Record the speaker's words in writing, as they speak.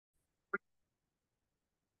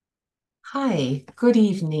Hi, good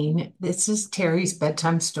evening. This is Terry's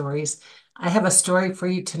Bedtime Stories. I have a story for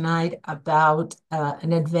you tonight about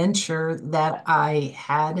an adventure that I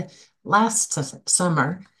had last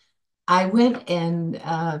summer. I went and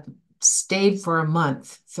stayed for a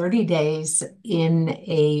month, 30 days, in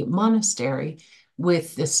a monastery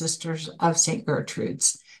with the Sisters of St.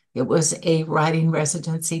 Gertrude's. It was a writing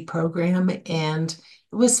residency program, and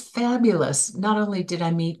it was fabulous. Not only did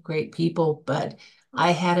I meet great people, but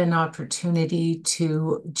I had an opportunity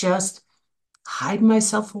to just hide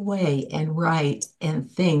myself away and write and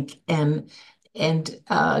think and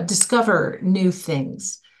discover new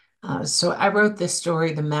things. So I wrote this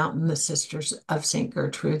story, The Mountain, the Sisters of St.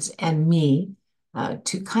 Gertrude's, and Me,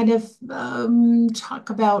 to kind of talk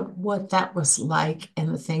about what that was like and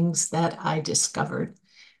the things that I discovered.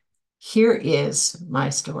 Here is my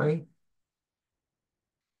story.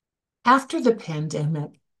 After the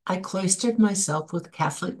pandemic, I cloistered myself with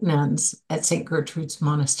Catholic nuns at St. Gertrude's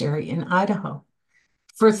Monastery in Idaho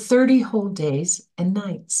for 30 whole days and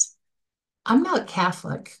nights. I'm not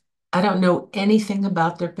Catholic. I don't know anything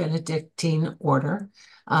about their Benedictine order,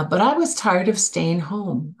 but I was tired of staying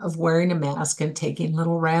home, of wearing a mask and taking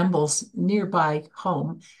little rambles nearby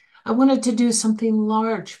home. I wanted to do something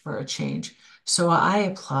large for a change, so I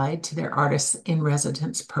applied to their Artists in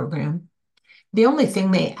Residence program. The only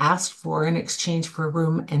thing they asked for in exchange for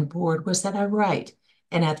room and board was that I write,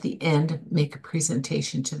 and at the end, make a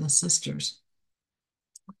presentation to the sisters.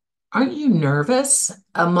 Aren't you nervous?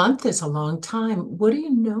 A month is a long time. What do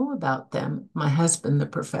you know about them? My husband, the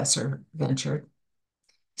professor, ventured.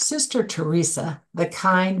 Sister Teresa, the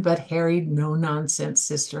kind but harried, no nonsense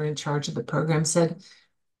sister in charge of the program, said,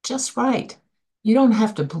 just right. You don't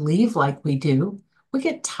have to believe like we do. We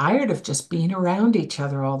get tired of just being around each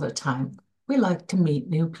other all the time. We like to meet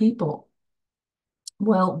new people.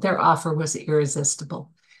 Well, their offer was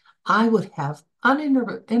irresistible. I would have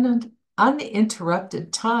uninterrupted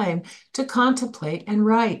time to contemplate and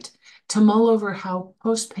write, to mull over how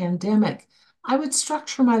post-pandemic I would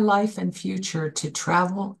structure my life and future to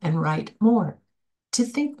travel and write more, to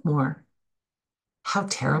think more. How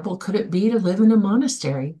terrible could it be to live in a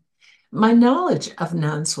monastery? My knowledge of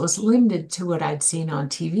nuns was limited to what I'd seen on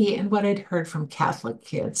TV and what I'd heard from Catholic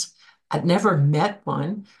kids. I'd never met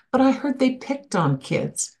one, but I heard they picked on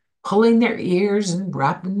kids, pulling their ears and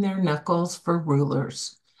rapping their knuckles for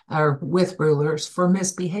rulers, or with rulers for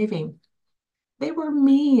misbehaving. They were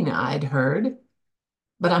mean, I'd heard.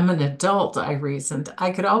 But I'm an adult, I reasoned.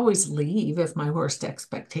 I could always leave if my worst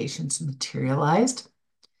expectations materialized.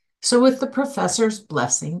 So, with the professor's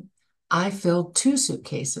blessing, I filled two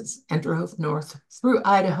suitcases and drove north through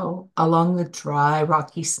Idaho along the dry,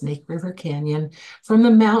 rocky Snake River Canyon, from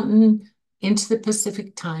the mountain into the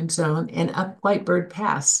Pacific time zone and up Whitebird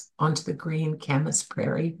Pass onto the green Camas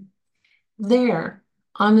Prairie. There,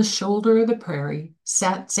 on the shoulder of the prairie,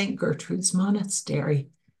 sat St. Gertrude's Monastery,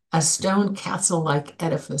 a stone castle-like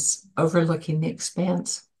edifice overlooking the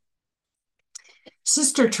expanse.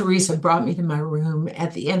 Sister Teresa brought me to my room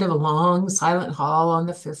at the end of a long, silent hall on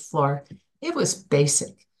the fifth floor. It was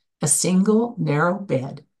basic, a single, narrow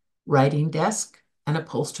bed, writing desk, an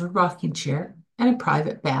upholstered rocking chair, and a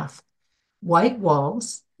private bath. White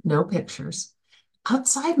walls, no pictures.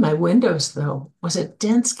 Outside my windows, though, was a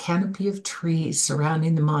dense canopy of trees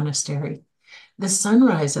surrounding the monastery. The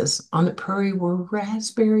sunrises on the prairie were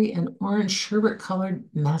raspberry and orange sherbet-colored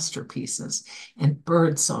masterpieces, and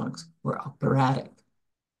bird songs were operatic.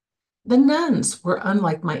 The nuns were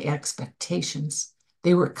unlike my expectations.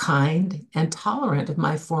 They were kind and tolerant of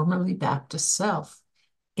my formerly Baptist self,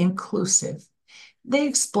 inclusive. They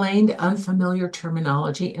explained unfamiliar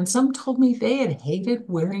terminology, and some told me they had hated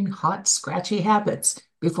wearing hot, scratchy habits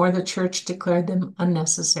before the church declared them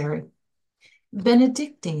unnecessary.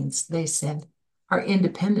 Benedictines, they said, are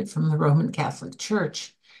independent from the Roman Catholic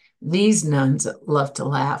Church. These nuns love to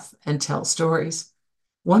laugh and tell stories.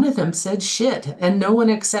 One of them said shit, and no one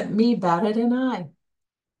except me batted an eye.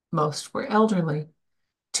 Most were elderly.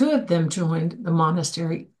 Two of them joined the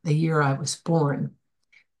monastery the year I was born.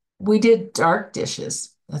 We did dark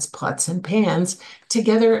dishes, that's pots and pans,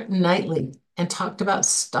 together nightly and talked about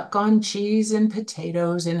stuck on cheese and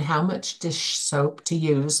potatoes and how much dish soap to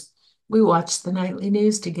use. We watched the nightly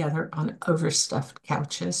news together on overstuffed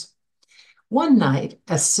couches. One night,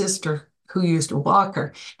 a sister who used a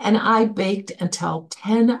walker and I baked until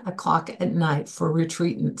 10 o'clock at night for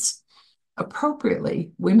retreatants.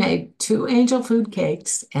 Appropriately, we made two angel food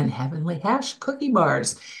cakes and heavenly hash cookie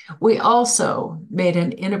bars. We also made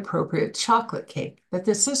an inappropriate chocolate cake that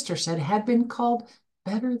the sister said had been called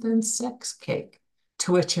better than sex cake,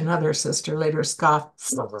 to which another sister later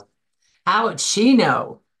scoffed, how would she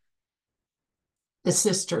know? The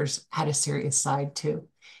sisters had a serious side too.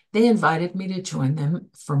 They invited me to join them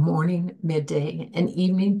for morning, midday, and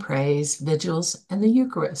evening praise, vigils, and the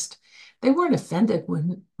Eucharist. They weren't offended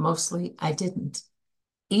when mostly I didn't.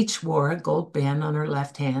 Each wore a gold band on her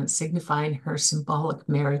left hand, signifying her symbolic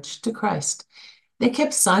marriage to Christ. They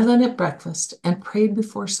kept silent at breakfast and prayed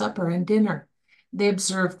before supper and dinner. They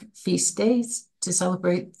observed feast days to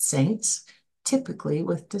celebrate saints, typically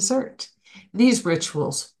with dessert. These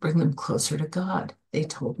rituals bring them closer to God, they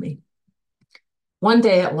told me. One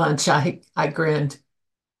day at lunch, I grinned.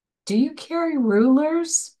 Do you carry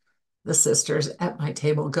rulers? The sisters at my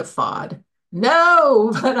table guffawed.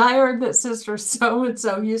 No, but I heard that Sister so and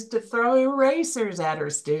so used to throw erasers at her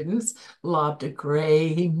students, lobbed a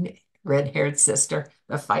gray, red haired sister,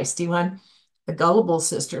 the feisty one. The gullible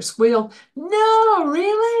sister squealed, No,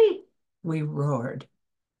 really? We roared.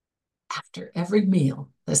 After every meal,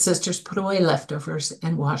 the sisters put away leftovers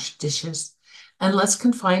and washed dishes. Unless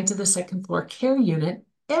confined to the second floor care unit,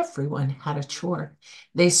 everyone had a chore.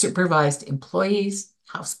 They supervised employees,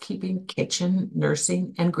 housekeeping, kitchen,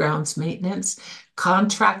 nursing, and grounds maintenance.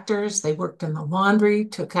 Contractors, they worked in the laundry,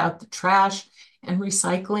 took out the trash and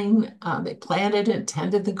recycling. They planted and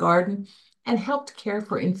tended the garden and helped care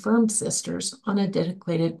for infirm sisters on a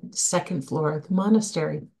dedicated second floor of the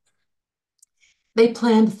monastery. They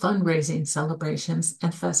planned fundraising celebrations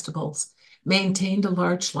and festivals, maintained a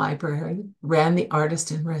large library, ran the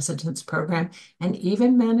artist in residence program, and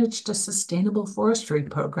even managed a sustainable forestry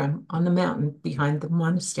program on the mountain behind the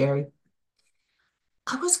monastery.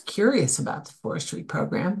 I was curious about the forestry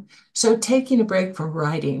program, so taking a break from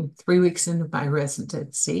writing 3 weeks into my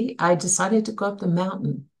residency, I decided to go up the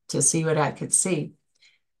mountain to see what I could see.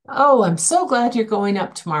 Oh, I'm so glad you're going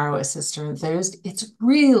up tomorrow, a sister enthused. It's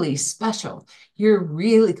really special. You're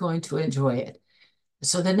really going to enjoy it.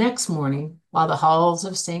 So the next morning, while the halls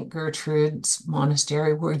of St. Gertrude's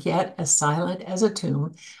monastery were yet as silent as a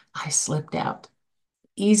tomb, I slipped out,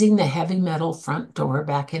 easing the heavy metal front door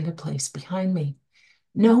back into place behind me.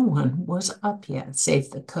 No one was up yet, save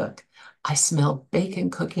the cook. I smelled bacon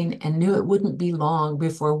cooking and knew it wouldn't be long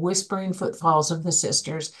before whispering footfalls of the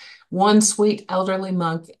sisters, one sweet elderly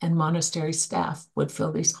monk, and monastery staff would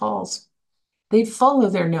fill these halls. They'd follow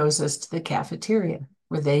their noses to the cafeteria,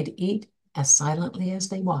 where they'd eat as silently as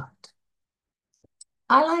they walked.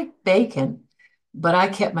 I liked bacon, but I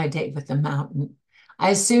kept my date with the mountain.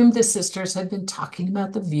 I assumed the sisters had been talking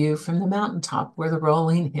about the view from the mountaintop where the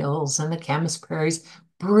rolling hills and the camas prairies,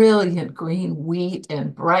 brilliant green wheat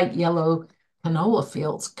and bright yellow canola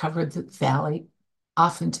fields covered the valley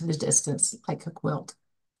off into the distance like a quilt.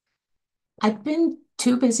 I'd been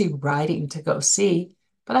too busy writing to go see,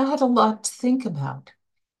 but I had a lot to think about.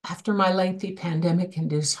 After my lengthy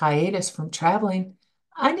pandemic-induced hiatus from traveling,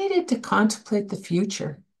 I needed to contemplate the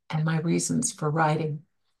future and my reasons for writing.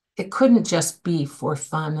 It couldn't just be for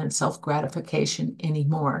fun and self-gratification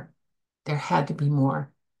anymore. There had to be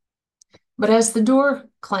more. But as the door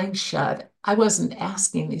clanged shut, I wasn't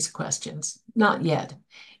asking these questions, not yet.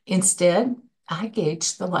 Instead, I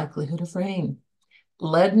gauged the likelihood of rain.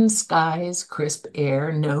 Leaden skies, crisp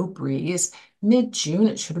air, no breeze. Mid-June,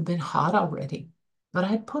 it should have been hot already. But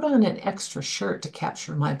I'd put on an extra shirt to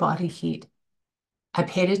capture my body heat. I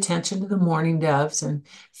paid attention to the mourning doves and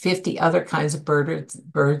 50 other kinds of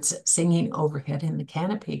birds singing overhead in the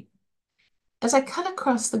canopy. As I cut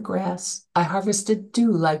across the grass, I harvested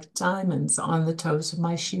dew like diamonds on the toes of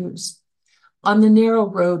my shoes. On the narrow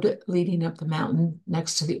road leading up the mountain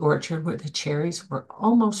next to the orchard where the cherries were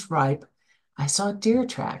almost ripe, I saw deer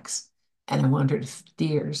tracks, and I wondered if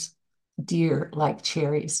deer like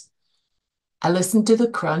cherries. I listened to the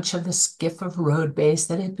crunch of the skiff of road base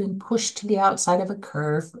that had been pushed to the outside of a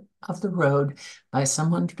curve of the road by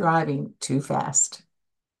someone driving too fast.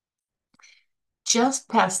 Just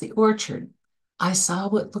past the orchard, I saw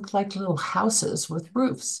what looked like little houses with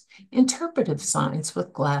roofs, interpretive signs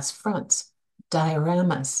with glass fronts,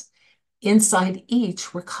 dioramas. Inside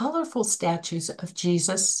each were colorful statues of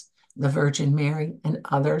Jesus, the Virgin Mary, and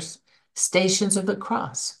others, stations of the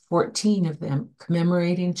cross, 14 of them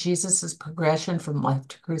commemorating Jesus's progression from life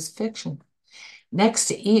to crucifixion. Next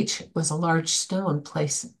to each was a large stone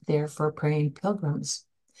placed there for praying pilgrims.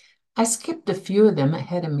 I skipped a few of them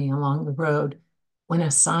ahead of me along the road when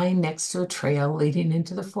a sign next to a trail leading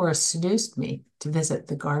into the forest seduced me to visit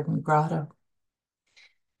the garden grotto.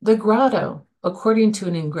 The grotto, according to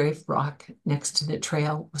an engraved rock next to the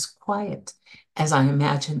trail, was quiet, as I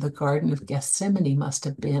imagined the Garden of Gethsemane must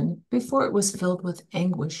have been before it was filled with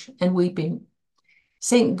anguish and weeping.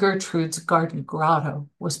 St. Gertrude's garden grotto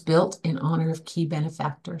was built in honor of key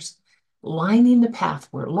benefactors. Lining the path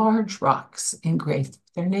were large rocks engraved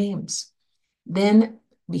with their names. Then,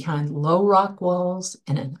 behind low rock walls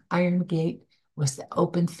and an iron gate, was the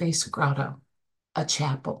open-faced grotto, a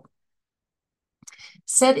chapel.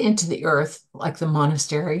 Set into the earth like the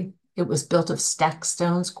monastery, it was built of stacked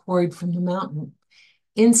stones quarried from the mountain.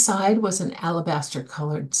 Inside was an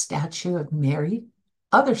alabaster-colored statue of Mary,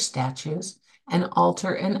 other statues, an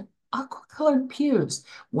altar, and aqua-colored pews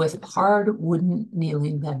with hard wooden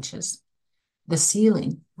kneeling benches. The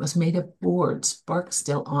ceiling was made of boards, bark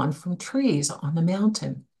still on from trees on the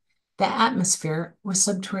mountain. The atmosphere was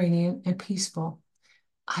subterranean and peaceful.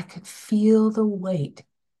 I could feel the weight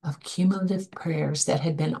of cumulative prayers that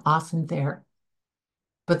had been often there,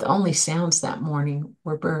 but the only sounds that morning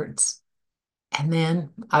were birds. And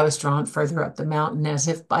then I was drawn further up the mountain as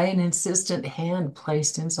if by an insistent hand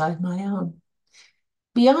placed inside my own.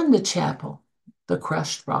 Beyond the chapel, the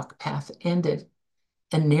crushed rock path ended.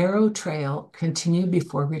 A narrow trail continued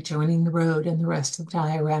before rejoining the road and the rest of the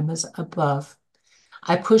dioramas above.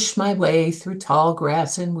 I pushed my way through tall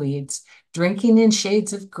grass and weeds, drinking in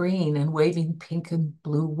shades of green and waving pink and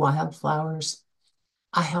blue wildflowers.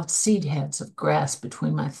 I held seed heads of grass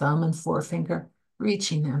between my thumb and forefinger,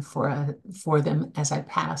 reaching them for them as I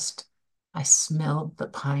passed. I smelled the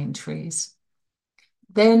pine trees.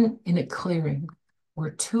 Then, in a clearing,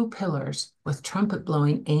 were two pillars with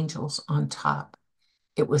trumpet-blowing angels on top.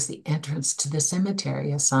 It was the entrance to the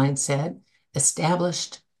cemetery, a sign said,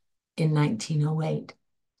 established in 1908.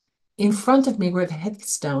 In front of me were the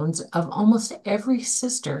headstones of almost every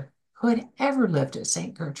sister who had ever lived at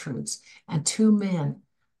St. Gertrude's, and two men,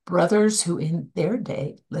 brothers who in their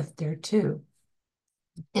day lived there too.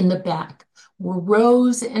 In the back were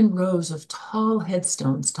rows and rows of tall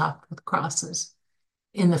headstones topped with crosses.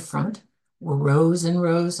 In the front were rows and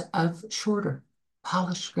rows of shorter,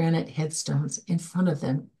 polished granite headstones in front of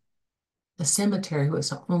them. The cemetery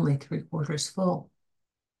was only three-quarters full.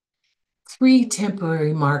 Three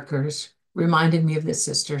temporary markers reminded me of the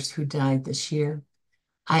sisters who died this year.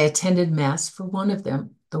 I attended Mass for one of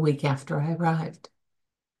them the week after I arrived.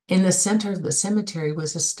 In the center of the cemetery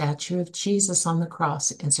was a statue of Jesus on the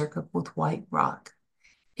cross encircled with white rock.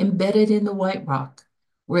 Embedded in the white rock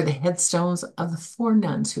were the headstones of the four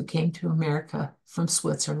nuns who came to America from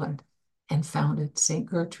Switzerland and founded St.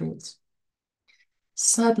 Gertrude's.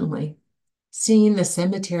 Suddenly, seeing the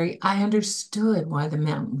cemetery, I understood why the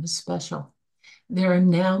mountain was special. There are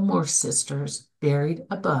now more sisters buried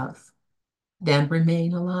above than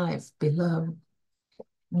remain alive below.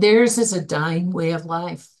 Theirs is a dying way of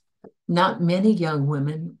life. Not many young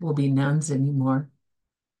women will be nuns anymore.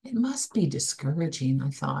 It must be discouraging,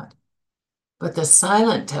 I thought. But the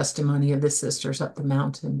silent testimony of the sisters up the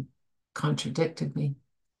mountain contradicted me.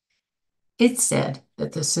 It said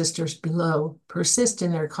that the sisters below persist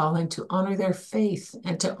in their calling to honor their faith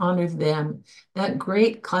and to honor them, that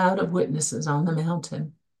great cloud of witnesses on the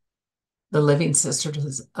mountain. The living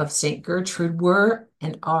sisters of St. Gertrude were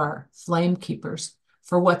and are flame keepers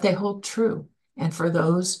for what they hold true and for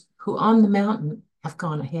those who on the mountain have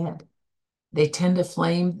gone ahead. They tend a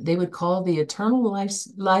flame they would call the eternal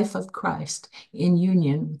life of Christ in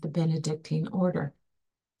union with the Benedictine order.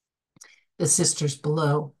 The sisters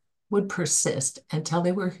below would persist until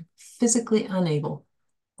they were physically unable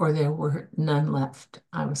or there were none left,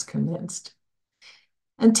 I was convinced.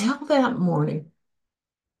 Until that morning,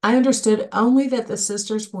 I understood only that the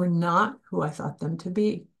sisters were not who I thought them to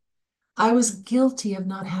be. I was guilty of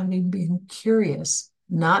not having been curious,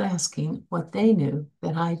 not asking what they knew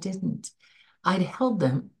that I didn't. I'd held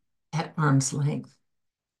them at arm's length.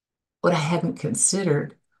 What I hadn't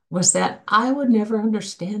considered was that I would never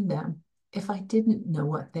understand them if I didn't know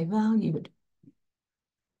what they valued.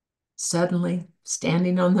 Suddenly,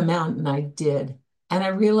 standing on the mountain, I did, and I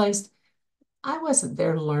realized I wasn't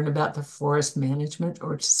there to learn about the forest management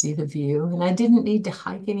or to see the view, and I didn't need to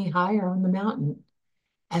hike any higher on the mountain.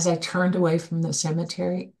 As I turned away from the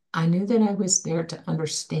cemetery, I knew that I was there to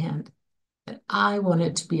understand that I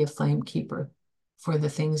wanted to be a flame keeper for the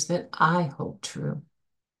things that I hold true.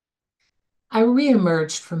 I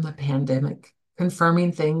reemerged from the pandemic,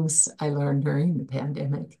 confirming things I learned during the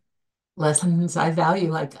pandemic. Lessons I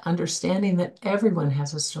value, like understanding that everyone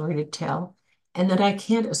has a story to tell and that I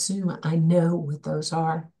can't assume I know what those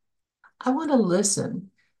are. I want to listen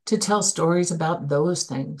to tell stories about those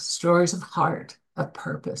things, stories of heart, of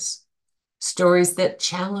purpose, stories that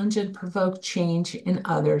challenge and provoke change in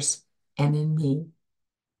others and in me,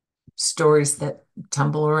 stories that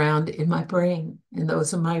tumble around in my brain and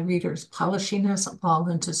those of my readers, polishing us all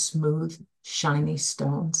into smooth, shiny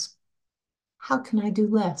stones. How can I do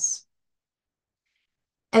less?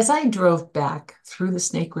 As I drove back through the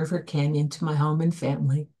Snake River Canyon to my home and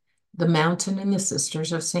family, the mountain and the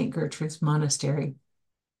Sisters of St. Gertrude's Monastery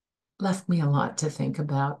left me a lot to think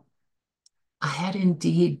about. I had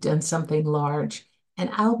indeed done something large, and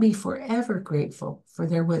I'll be forever grateful for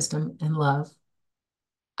their wisdom and love.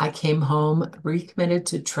 I came home recommitted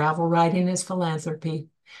to travel writing as philanthropy,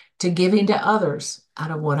 to giving to others out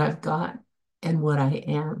of what I've got and what I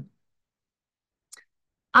am.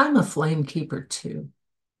 I'm a flame keeper too,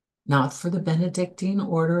 not for the Benedictine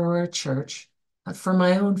order or a church, but for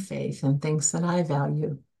my own faith and things that I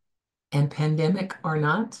value. And pandemic or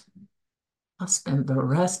not, I'll spend the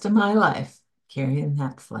rest of my life carrying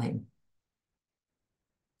that flame.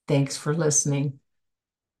 Thanks for listening.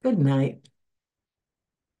 Good night.